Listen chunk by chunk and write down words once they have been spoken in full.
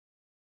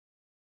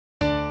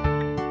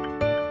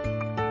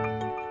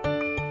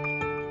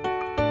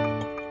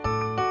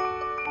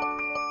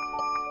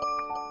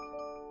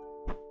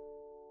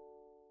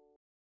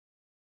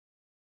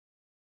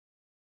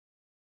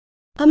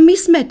Ym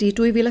mis Medi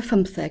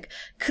 2015,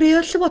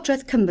 creodd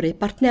Llywodraeth Cymru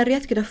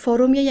bartneriaeth gyda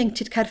Fforwm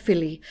Ieuenctid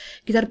Caerffili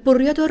gyda'r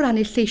bwriad o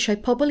rannu lleisiau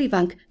pobl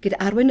ifanc gyda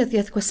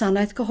Arweinyddiaeth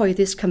Gwasanaethau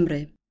Cyhoeddus Cymru.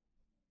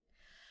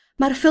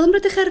 Mae'r ffilm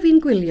rydych ar fi'n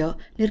gwylio,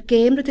 neu'r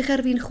gêm rydych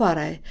ar fi'n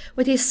chwarae,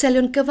 wedi'i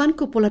seilio'n gyfan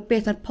gwbl ar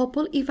beth na'r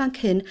pobl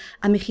ifanc hyn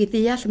am i chi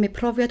ddeall am eu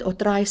profiad o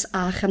drais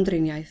a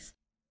cham-driniaeth.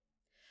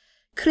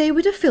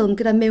 Creuwyd y ffilm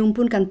gyda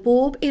mewnbwn gan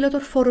bob aelod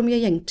o'r Fforwm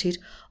Ieuenctid,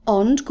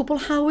 ond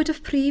gwblhawyd y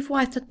prif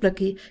waith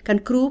datblygu gan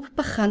grŵp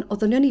bychan o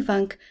ddynion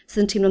ifanc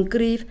sydd yn teimlo'n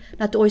gryf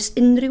nad oes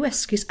unrhyw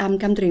esgus am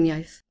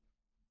gamdriniaeth.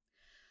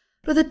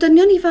 Roedd y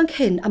dynion ifanc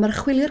hyn am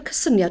archwilio'r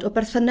cysyniad o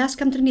berthynas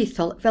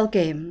gamdriniaethol fel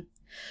gêm.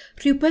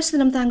 Rhywbeth sydd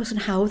yn ymddangos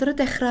yn hawdd ar y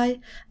dechrau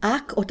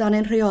ac o dan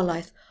ein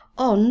rheolaeth,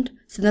 ond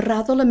sydd yn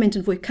raddol yn mynd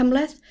yn fwy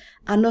cymhleth,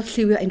 anodd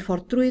lliwio ein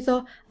ffordd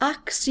drwyddo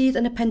ac sydd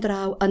yn y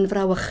pendraw yn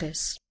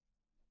frawychus.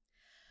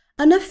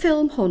 Yn y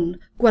ffilm hwn,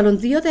 gwelwn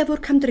ddioddefwr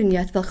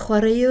camdriniaeth fel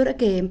chwaraewr y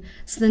gêm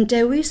sydd yn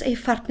dewis ei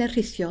phartner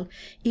rhithiol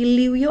i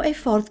liwio ei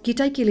ffordd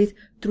gyda'i gilydd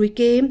drwy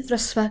gêm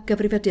ddrysfa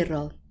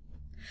gyfrifiadurol.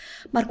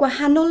 Mae'r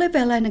gwahanol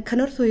lefelau yn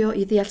cynorthwyo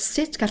i ddeall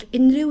sut gall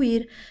unrhyw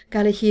un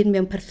gael ei hun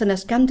mewn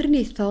perthynas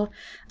gamdriniaethol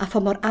a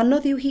pha mor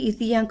anodd yw hi i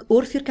ddianc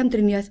wrth i'r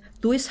gamdriniaeth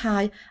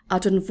ddwyshau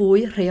a dyn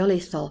fwy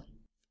rheolaethol.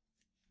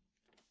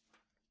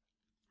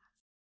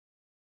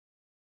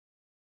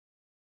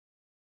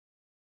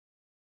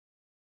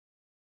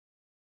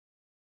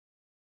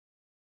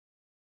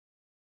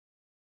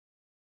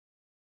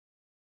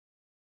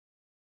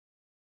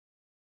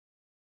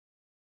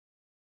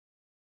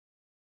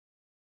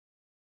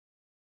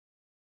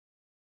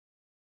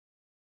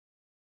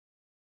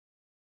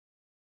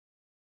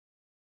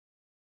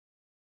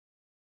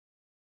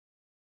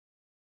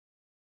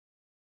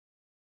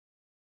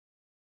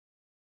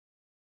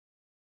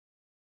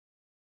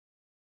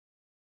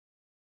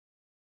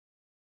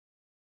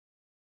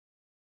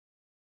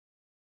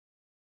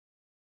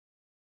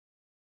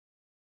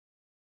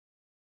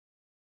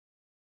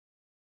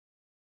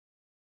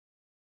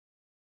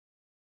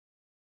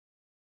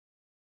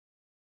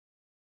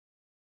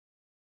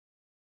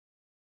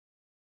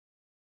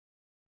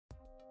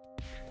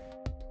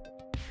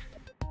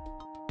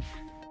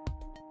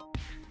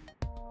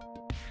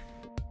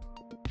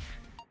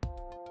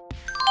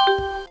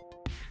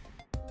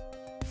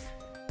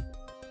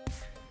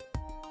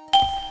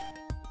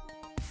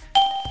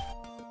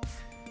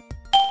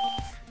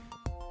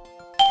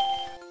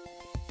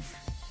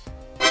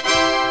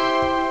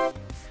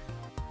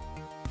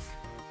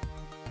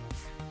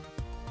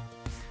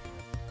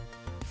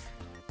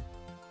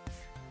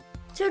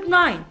 Tyd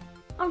mlaen,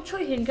 am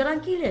trwy hyn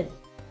gyda'n gilydd.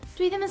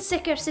 Dwi ddim yn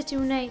sicr sut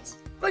i'w wneud.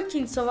 Roedd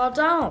ti'n sylfaen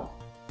dal.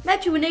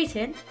 Med ti'n wneud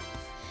hyn?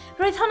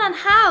 Roedd hwnna'n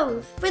hawdd.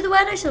 Fe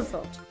ddwedais yn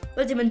ffod.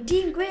 Roedd dim yn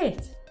dyn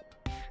gret.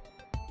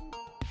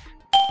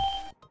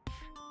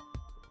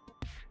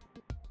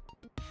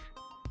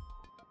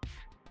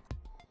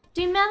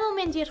 Dwi'n meddwl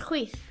mynd i'r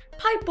chwith.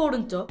 Paid bod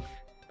yn dwc.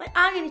 Mae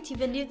angen i ti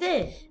fynd i'r dde.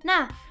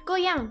 Na, go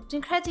iawn,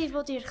 dwi'n credu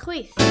fod i'r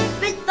chwith.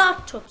 Fydd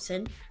that,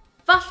 Twpsyn.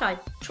 Fallai,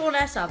 tro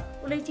nesaf,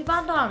 wneud ti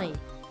fan da ni.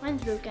 Mae'n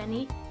ddrwg gen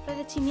i,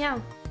 roedd ti'n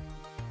iawn.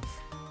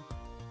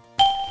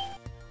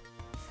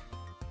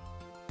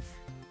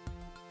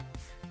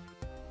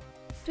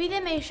 Dwi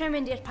ddim eisiau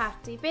mynd i'r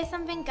parti, beth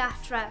am fynd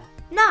gatref?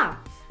 Na,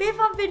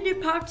 beth am fynd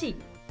i'r parti?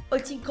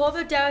 Wyt ti'n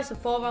cofio dewis y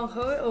ffordd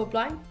anghywir o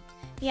blaen?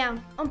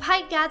 Iawn, ond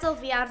paid gadael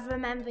fi ar fy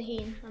mem fy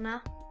hun, yna?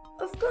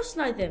 Of gwrs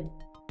na i ddim.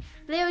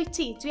 Ble wyt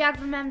ti? Dwi ar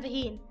fy mem fy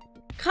hun.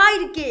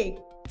 Caid y gig,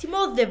 ti'n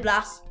modd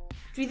ddiflas.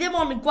 Dwi ddim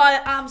ond yn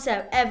gwael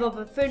amser efo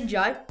fy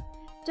ffrindiau.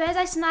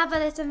 Dwedais na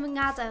fel ydym fy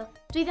ngadael.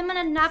 Dwi ddim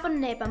yn nabod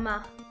neb yma.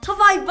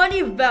 Tyfai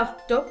fyny fel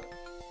dwp.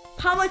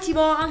 Pam wyt ti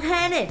mor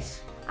anghennus?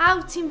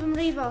 Aw, ti'n fy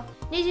mrifo.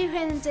 Nid yw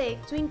hyn yn dig,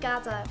 dwi'n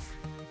gadael.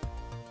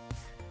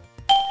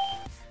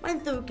 Mae'n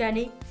ddrwg gen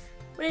i.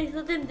 Mae'n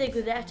eithaf ddim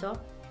ddigwydd eto.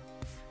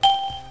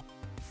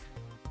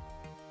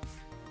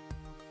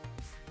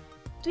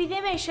 Dwi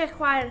ddim eisiau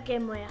chwarae'r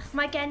gêm mwyach.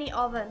 Mae gen i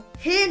ofyn.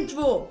 Hen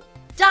dro.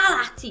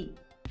 Dal ati.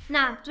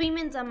 Na, dwi'n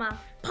mynd yma.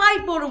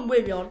 Paid bod yn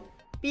wirion.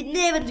 Bydd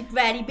neb yn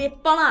digferu beth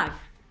bynnag.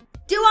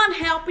 Dyw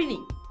helpu ni.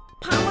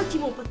 Pam wyt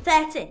ti mor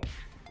pathetic?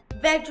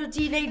 Fedrwn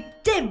ti wneud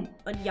dim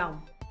yn iawn.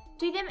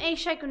 Dwi ddim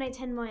eisiau gwneud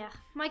hyn mwyach.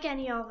 Mae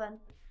gen i ofyn.